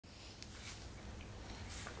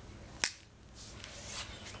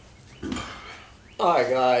Hi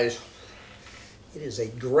guys, it is a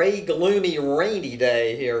gray, gloomy, rainy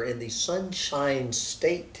day here in the Sunshine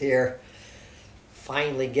State here.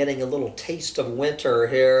 Finally getting a little taste of winter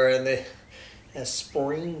here, and as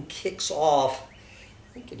spring kicks off.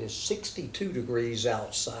 I think it is 62 degrees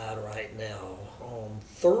outside right now on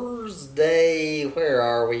Thursday, where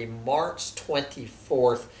are we, March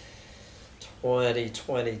 24th,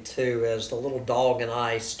 2022, as the little dog and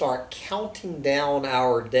I start counting down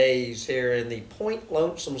our days here in the Point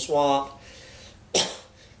Lonesome Swamp.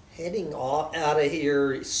 Heading off out of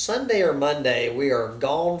here Sunday or Monday. We are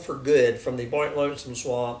gone for good from the Point Lonesome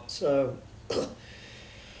Swamp. So a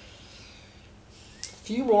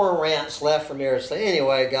few more rants left from here. So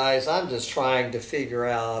anyway, guys, I'm just trying to figure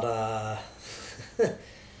out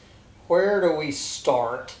where do we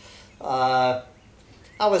start.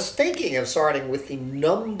 I was thinking of starting with the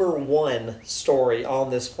 #1 story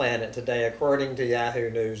on this planet today, according to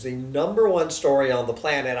Yahoo News. The #1 story on the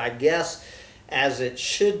planet, I guess, as it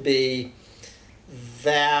should be,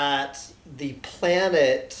 that the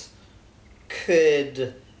planet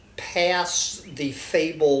could pass the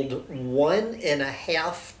fabled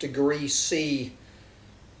 1.5 degrees C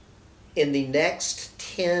in the next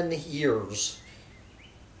 10 years.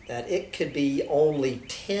 That it could be only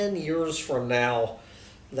 10 years from now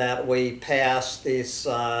that we pass this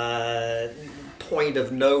point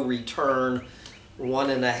of no return,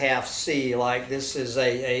 1.5 C. Like this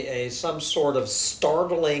is some sort of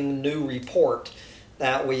startling new report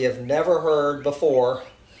that we have never heard before.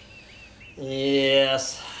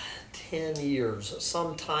 Yes, 10 years.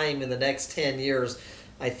 Sometime in the next 10 years.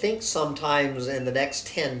 I think sometimes in the next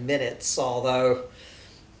 10 minutes, although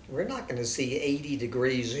we're not going to see 80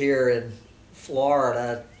 degrees here in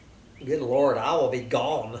Florida. Good Lord, I will be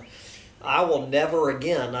gone. I will never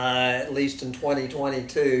again, at least in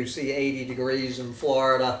 2022, see 80 degrees in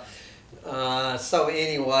Florida. So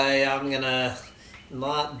anyway, I'm going to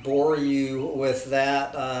not bore you with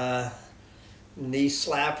that knee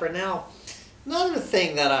slapper. Now, another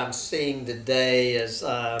thing that I'm seeing today is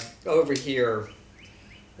over here,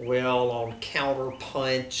 Will, on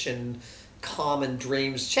Counterpunch and Common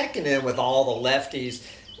Dreams, checking in with all the lefties,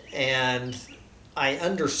 and I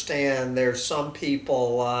understand there's some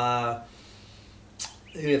people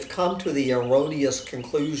who have come to the erroneous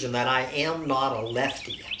conclusion that I am not a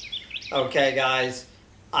lefty. Okay, guys,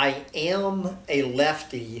 I am a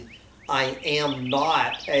lefty. I am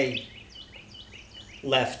not a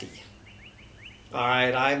lefty. All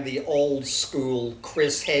right, I'm the old school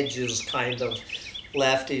Chris Hedges kind of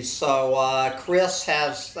lefty. So Chris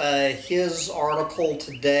has his article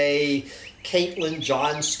today, Caitlin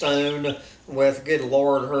Johnstone, with, good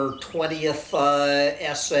Lord, her 20th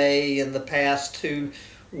essay in the past 2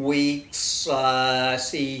 weeks. I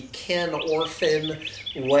see Ken Orphan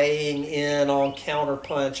weighing in on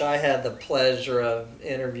Counterpunch. I had the pleasure of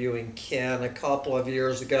interviewing Ken a couple of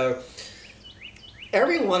years ago.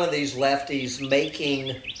 Every one of these lefties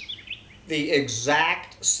making the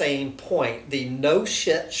exact same point, the no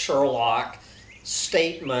shit Sherlock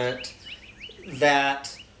statement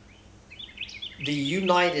that the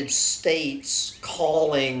United States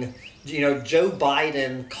calling, Joe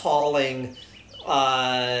Biden calling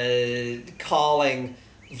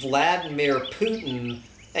Vladimir Putin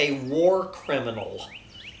a war criminal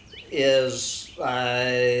is,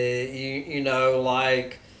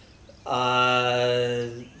 like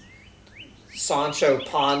Sancho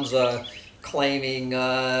Panza claiming,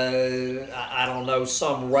 I don't know,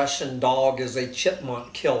 some Russian dog is a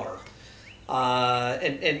chipmunk killer.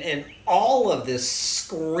 And all of this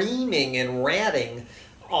screaming and ranting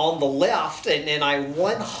on the left, and I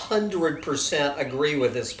 100% agree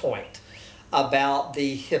with this point about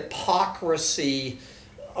the hypocrisy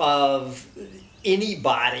of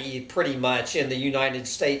anybody pretty much in the United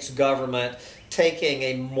States government taking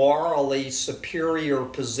a morally superior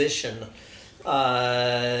position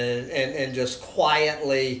and just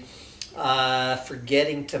quietly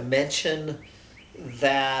forgetting to mention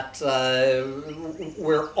that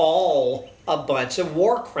we're all a bunch of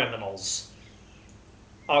war criminals.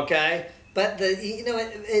 Okay? But they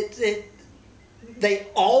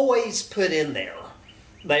always put in there,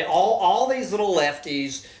 all these little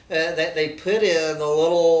lefties that they put in the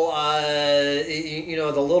little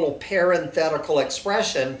the little parenthetical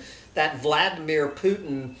expression that Vladimir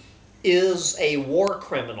Putin is a war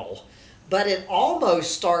criminal. But it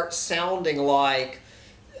almost starts sounding like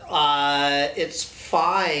it's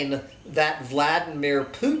fine that Vladimir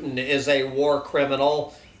Putin is a war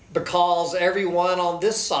criminal because everyone on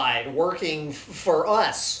this side working for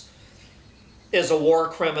us is a war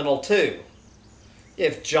criminal too.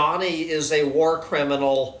 If Johnny is a war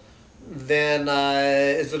criminal, then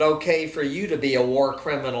is it okay for you to be a war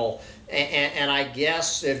criminal? And I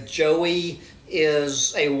guess if Joey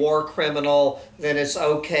is a war criminal, then it's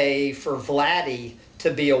okay for Vladdy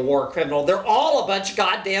to be a war criminal. They're all a bunch of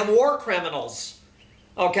goddamn war criminals.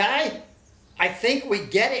 Okay? I think we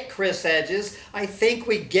get it, Chris Hedges. I think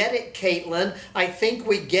we get it, Caitlin. I think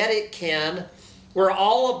we get it, Ken. We're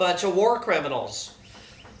all a bunch of war criminals.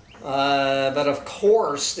 But of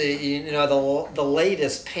course, the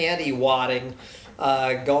latest panty wadding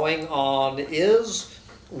going on is,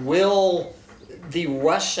 will the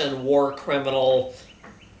Russian war criminal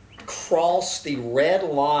cross the red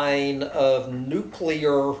line of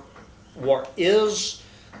nuclear war? Is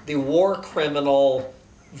the war criminal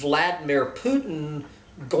Vladimir Putin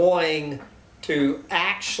going to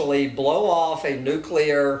actually blow off a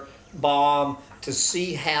nuclear bomb to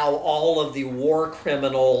see how all of the war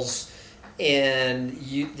criminals in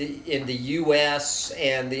the U.S.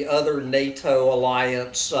 and the other NATO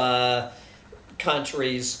alliance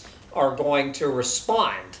countries are going to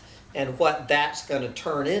respond, and what that's going to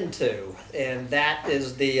turn into? And that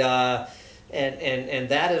is the and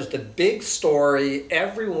that is the big story.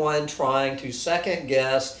 Everyone trying to second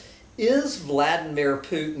guess: is Vladimir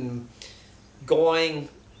Putin going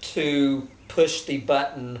to push the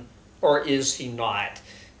button, or is he not?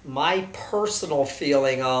 My personal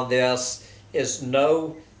feeling on this is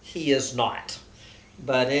no, he is not.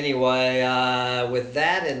 But anyway, with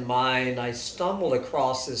that in mind, I stumbled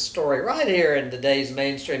across this story right here in today's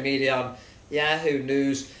mainstream media on Yahoo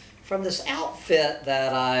News from this outfit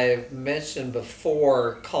that I've mentioned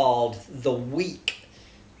before called The Week.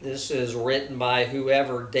 This is written by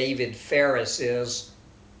whoever David Ferris is,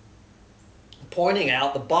 pointing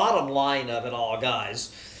out the bottom line of it all,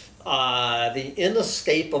 guys. The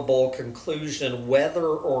inescapable conclusion whether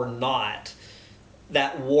or not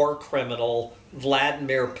that war criminal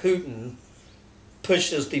Vladimir Putin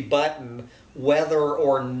pushes the button, whether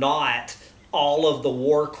or not all of the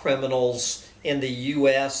war criminals in the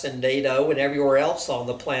U.S. and NATO and everywhere else on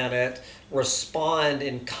the planet respond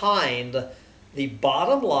in kind. The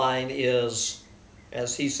bottom line is,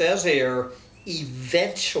 as he says here,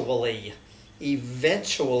 eventually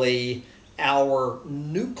our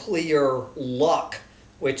nuclear luck,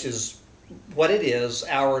 which is what it is,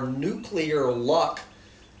 our nuclear luck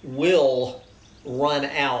will run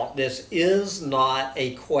out. This is not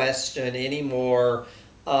a question anymore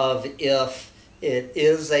of if, it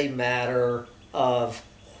is a matter of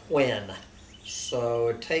when.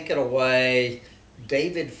 So take it away,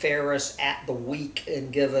 David Ferris at The Week,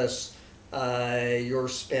 and give us your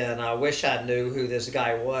spin. I wish I knew who this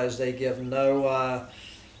guy was. They give no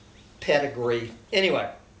pedigree. Anyway,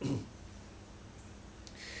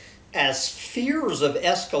 as fears of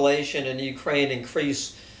escalation in Ukraine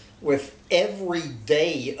increase with every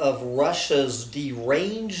day of Russia's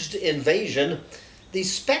deranged invasion, the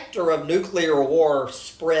specter of nuclear war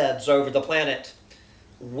spreads over the planet.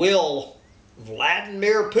 Will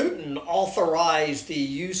Vladimir Putin authorize the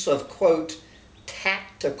use of, quote,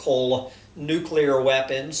 tactical nuclear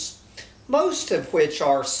weapons, most of which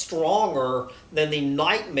are stronger than the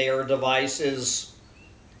nightmare devices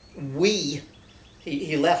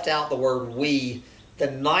he left out the word we,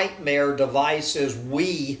 the nightmare devices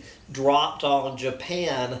we dropped on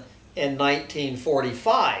Japan in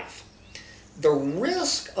 1945. The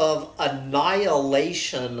risk of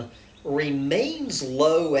annihilation remains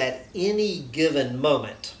low at any given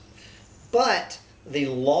moment, but the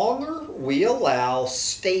longer we allow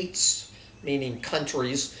states, meaning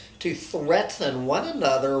countries, to threaten one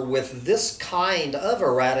another with this kind of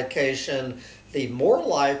eradication, the more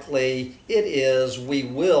likely it is we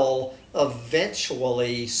will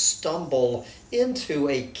eventually stumble into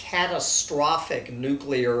a catastrophic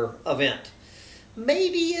nuclear event.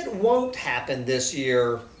 Maybe it won't happen this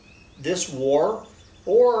year, this war,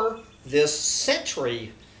 or this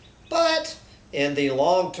century, but in the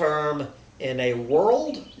long term, in a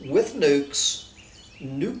world with nukes,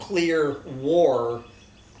 nuclear war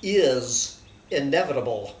is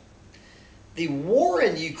inevitable. The war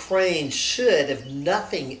in Ukraine should, if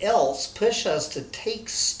nothing else, push us to take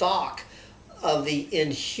stock of the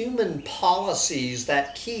inhuman policies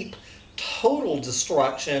that keep total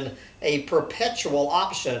destruction a perpetual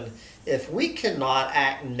option. If we cannot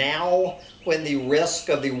act now when the risk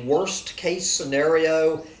of the worst case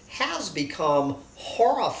scenario has become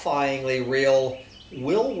horrifyingly real,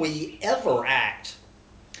 will we ever act?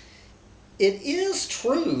 It is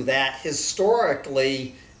true that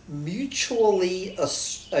historically, mutually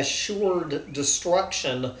assured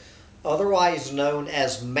destruction, otherwise known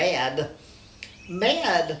as MAD,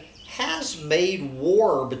 has made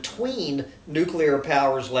war between nuclear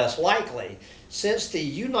powers less likely. Since the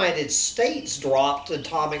United States dropped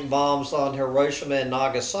atomic bombs on Hiroshima and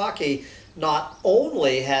Nagasaki, not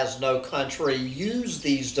only has no country used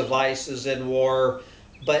these devices in war,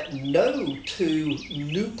 but no two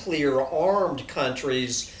nuclear-armed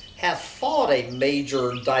countries have fought a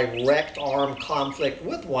major direct armed conflict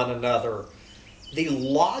with one another. The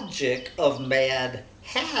logic of MAD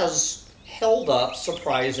has held up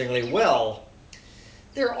surprisingly well.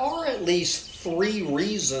 There are at least 3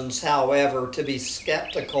 reasons, however, to be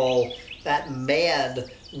skeptical that MAD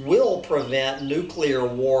will prevent nuclear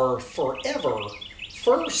war forever.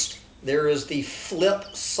 First, there is the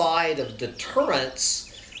flip side of deterrence,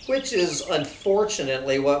 which is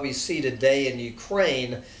unfortunately what we see today in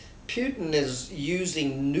Ukraine. Putin is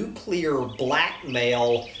using nuclear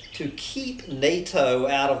blackmail to keep NATO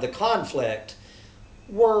out of the conflict.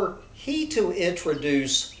 Were he to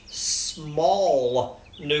introduce small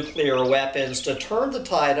nuclear weapons to turn the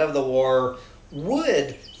tide of the war,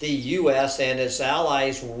 would the U.S. and its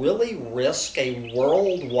allies really risk a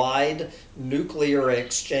worldwide nuclear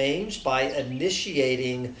exchange by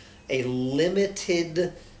initiating a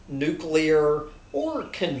limited nuclear or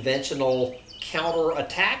conventional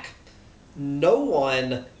counterattack? No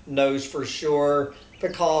one knows for sure,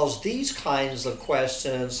 because these kinds of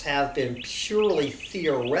questions have been purely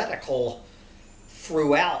theoretical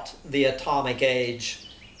throughout the atomic age.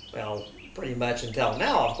 Well, pretty much until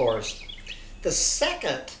now, of course. The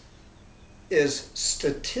second is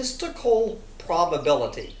statistical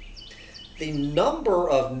probability. The number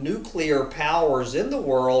of nuclear powers in the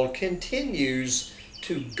world continues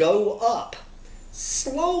to go up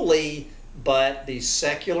slowly, but the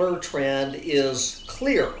secular trend is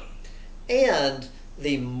clear. And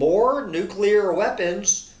the more nuclear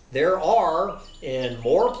weapons there are in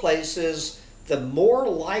more places, the more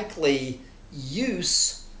likely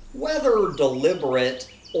use, whether deliberate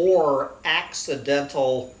or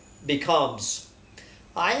accidental, becomes.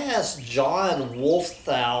 I asked John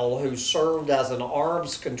Wolfthal, who served as an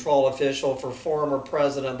arms control official for former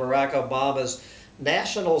President Barack Obama's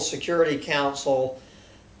National Security Council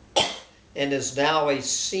and is now a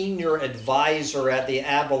senior advisor at the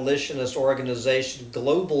abolitionist organization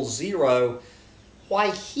Global Zero,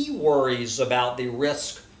 why he worries about the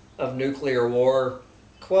risk of nuclear war.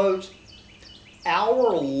 Quote,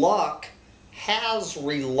 "Our luck has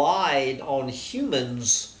relied on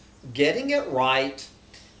humans getting it right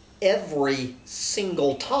every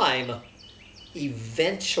single time.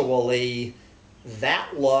 Eventually,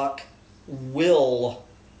 that luck will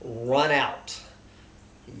run out."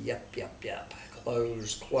 Yep.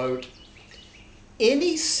 Close quote.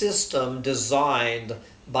 Any system designed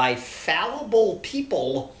by fallible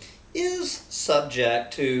people is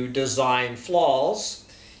subject to design flaws,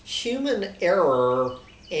 human error,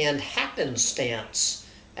 and happenstance,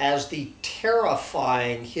 as the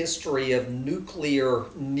terrifying history of nuclear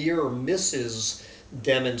near misses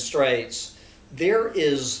demonstrates. There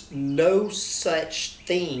is no such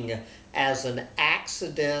thing as an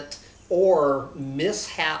accident or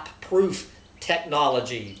mishap-proof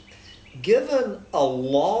technology. Given a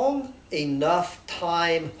long enough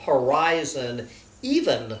time horizon,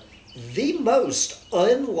 even the most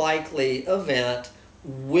unlikely event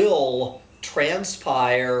will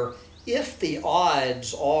transpire if the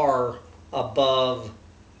odds are above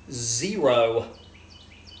 0.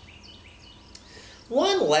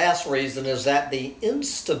 One last reason is that the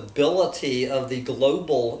instability of the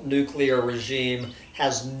global nuclear regime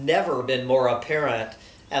has never been more apparent.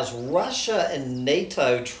 As Russia and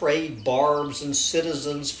NATO trade barbs and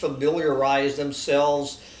citizens familiarize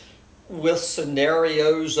themselves with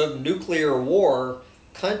scenarios of nuclear war,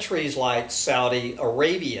 countries like Saudi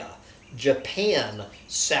Arabia, Japan,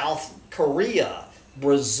 South Korea,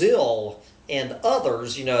 Brazil, and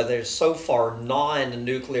others, there's so far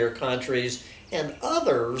non-nuclear countries, and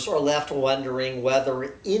others are left wondering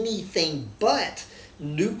whether anything but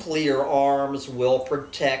nuclear arms will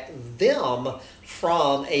protect them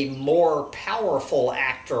from a more powerful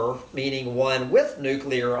actor, meaning one with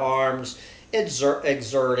nuclear arms,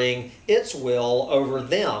 exerting its will over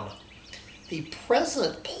them. The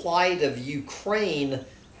present plight of Ukraine,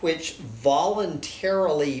 which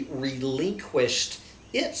voluntarily relinquished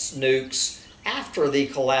its nukes after the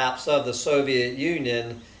collapse of the Soviet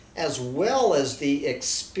Union, as well as the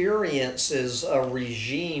experiences of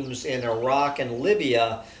regimes in Iraq and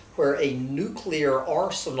Libya, where a nuclear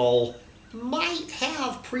arsenal might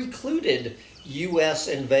have precluded U.S.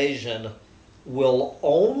 invasion, will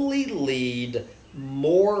only lead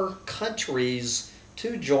more countries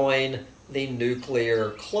to join the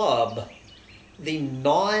nuclear club. the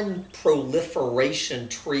Non-Proliferation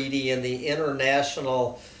Treaty and the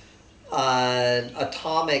International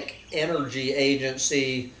Atomic Energy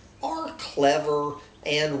Agency are clever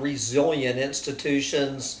and resilient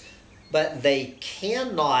institutions, but they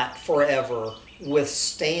cannot forever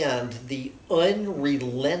withstand the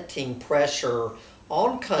unrelenting pressure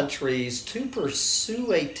on countries to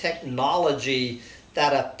pursue a technology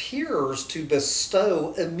that appears to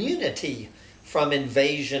bestow immunity from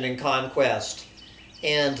invasion and conquest,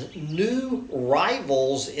 and new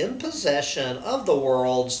rivals in possession of the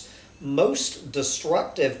world's most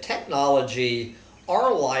destructive technology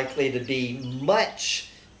are likely to be much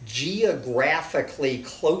geographically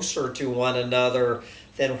closer to one another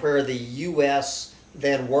than were the U.S.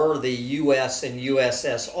 and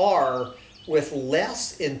USSR, with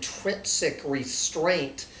less intrinsic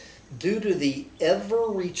restraint due to the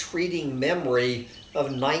ever-retreating memory of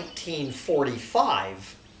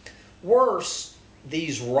 1945. Worse,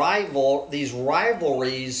 these rivalries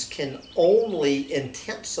can only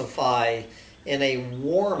intensify in a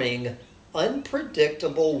warming,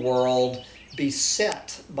 unpredictable world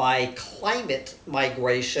beset by climate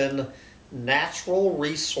migration, natural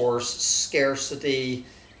resource scarcity,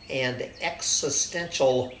 and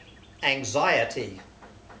existential anxiety.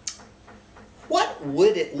 What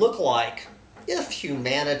would it look like if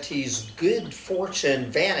humanity's good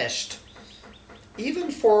fortune vanished,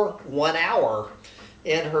 even for 1 hour?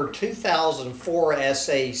 In her 2004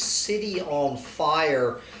 essay, City on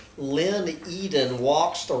Fire, Lynn Eden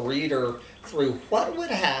walks the reader through what would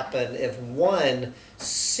happen if one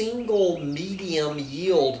single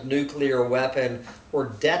medium-yield nuclear weapon were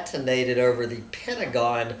detonated over the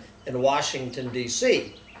Pentagon in Washington,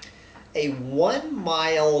 D.C. A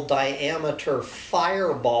 1-mile diameter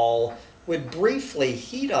fireball would briefly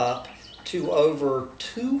heat up to over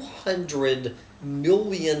 200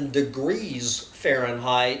 million degrees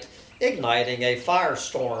Fahrenheit, igniting a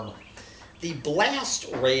firestorm. The blast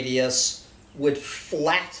radius would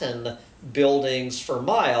flatten buildings for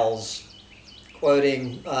miles.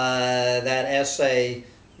 Quoting that essay,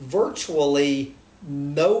 virtually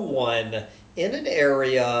no one in an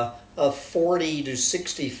area of 40 to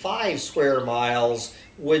 65 square miles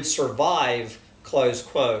would survive, close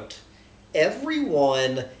quote.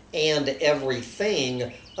 Everyone and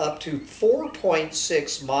everything up to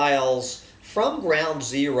 4.6 miles from ground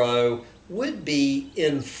zero would be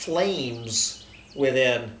in flames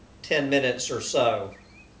within 10 minutes or so.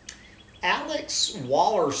 Alex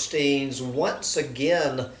Wallerstein's once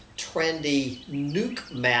again trendy nuke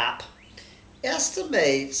map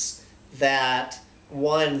estimates that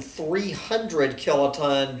one 300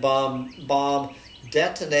 kiloton bomb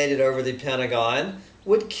detonated over the Pentagon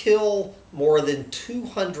would kill more than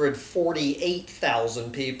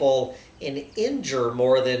 248,000 people and injure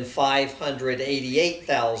more than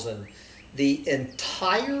 588,000. The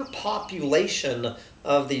entire population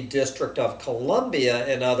of the District of Columbia,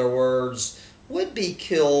 in other words, would be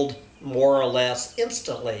killed more or less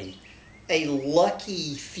instantly. A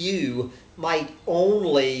lucky few might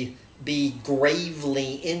only be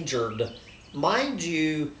gravely injured. Mind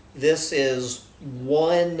you, this is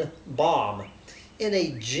one bomb. In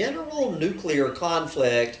a general nuclear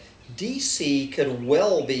conflict, D.C. could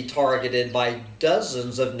well be targeted by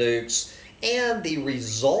dozens of nukes, and the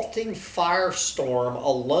resulting firestorm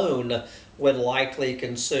alone would likely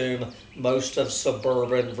consume most of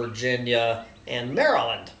suburban Virginia and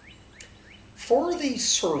Maryland. For the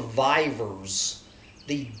survivors,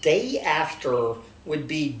 the day after would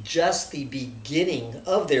be just the beginning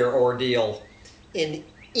of their ordeal. In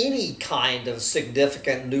any kind of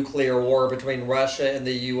significant nuclear war between Russia and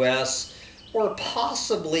the U.S., or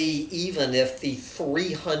possibly even if the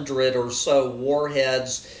 300 or so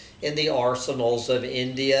warheads in the arsenals of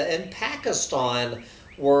India and Pakistan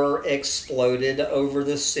were exploded over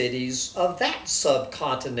the cities of that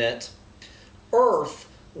subcontinent, Earth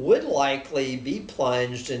would likely be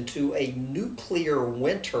plunged into a nuclear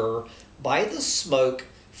winter by the smoke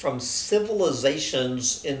from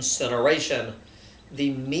civilization's incineration.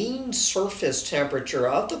 The mean surface temperature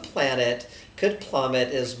of the planet could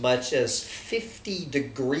plummet as much as 50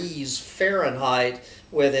 degrees Fahrenheit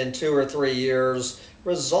within 2 or 3 years,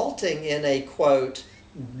 resulting in a, quote,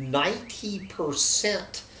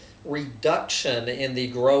 90% reduction in the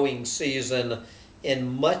growing season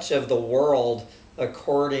in much of the world,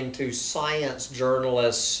 according to science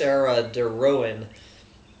journalist Sarah DeRuin.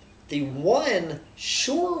 The one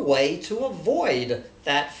sure way to avoid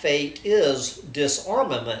that fate is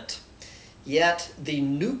disarmament. Yet the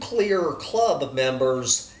nuclear club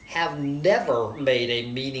members have never made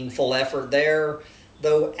a meaningful effort there.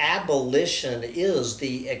 though abolition is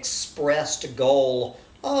the expressed goal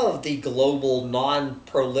of the global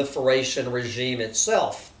non-proliferation regime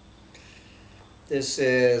itself. This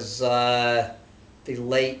is the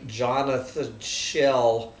late Jonathan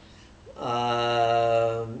Schell,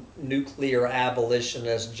 nuclear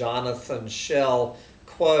abolitionist Jonathan Schell,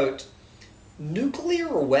 quote,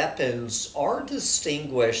 "Nuclear weapons are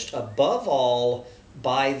distinguished above all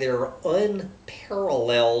by their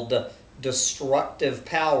unparalleled destructive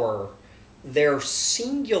power. Their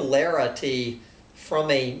singularity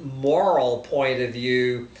from a moral point of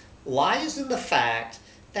view lies in the fact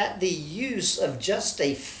that the use of just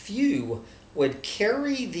a few would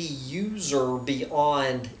carry the user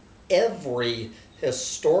beyond every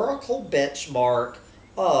historical benchmark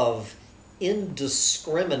of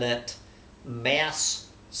indiscriminate mass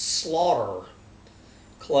slaughter."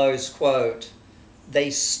 Close quote. They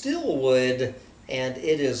still would, and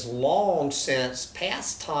it is long since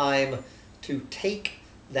past time to take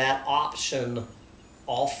that option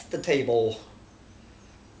off the table.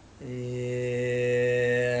 Yes.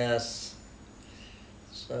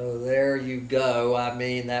 So there you go. I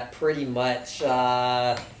mean, that pretty much,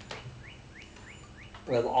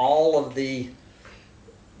 with all of the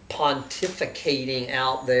pontificating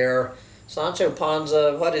out there, Sancho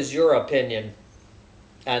Panza, what is your opinion?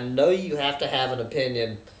 I know you have to have an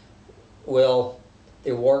opinion. Will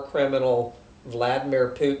the war criminal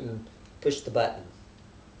Vladimir Putin push the button?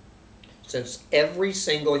 Since every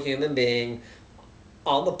single human being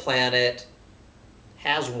on the planet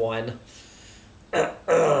has one.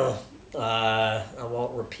 I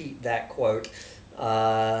won't repeat that quote.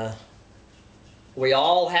 We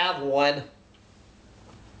all have one.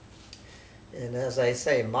 And as I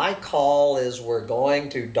say, my call is we're going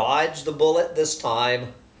to dodge the bullet this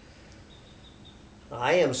time.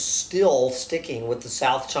 I am still sticking with the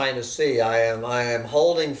South China Sea. I am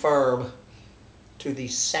holding firm to the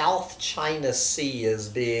South China Sea as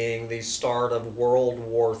being the start of World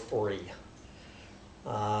War III.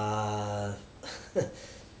 I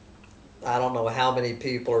don't know how many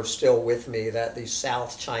people are still with me that the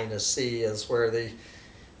South China Sea is where the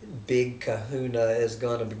big kahuna is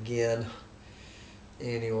going to begin.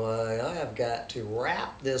 Anyway, I have got to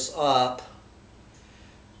wrap this up.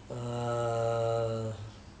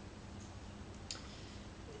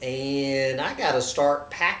 And I got to start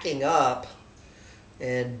packing up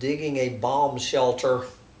and digging a bomb shelter.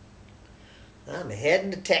 I'm heading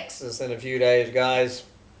to Texas in a few days, guys.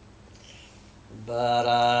 But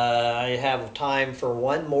I have time for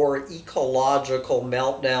one more ecological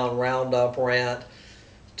meltdown roundup rant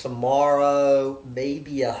tomorrow,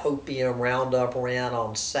 maybe a hopium roundup rant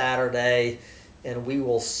on Saturday, and we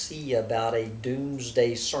will see about a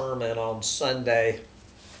doomsday sermon on Sunday.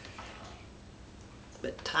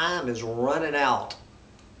 But time is running out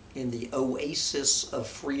in the oasis of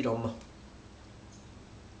freedom.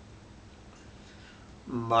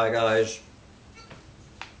 Bye, guys.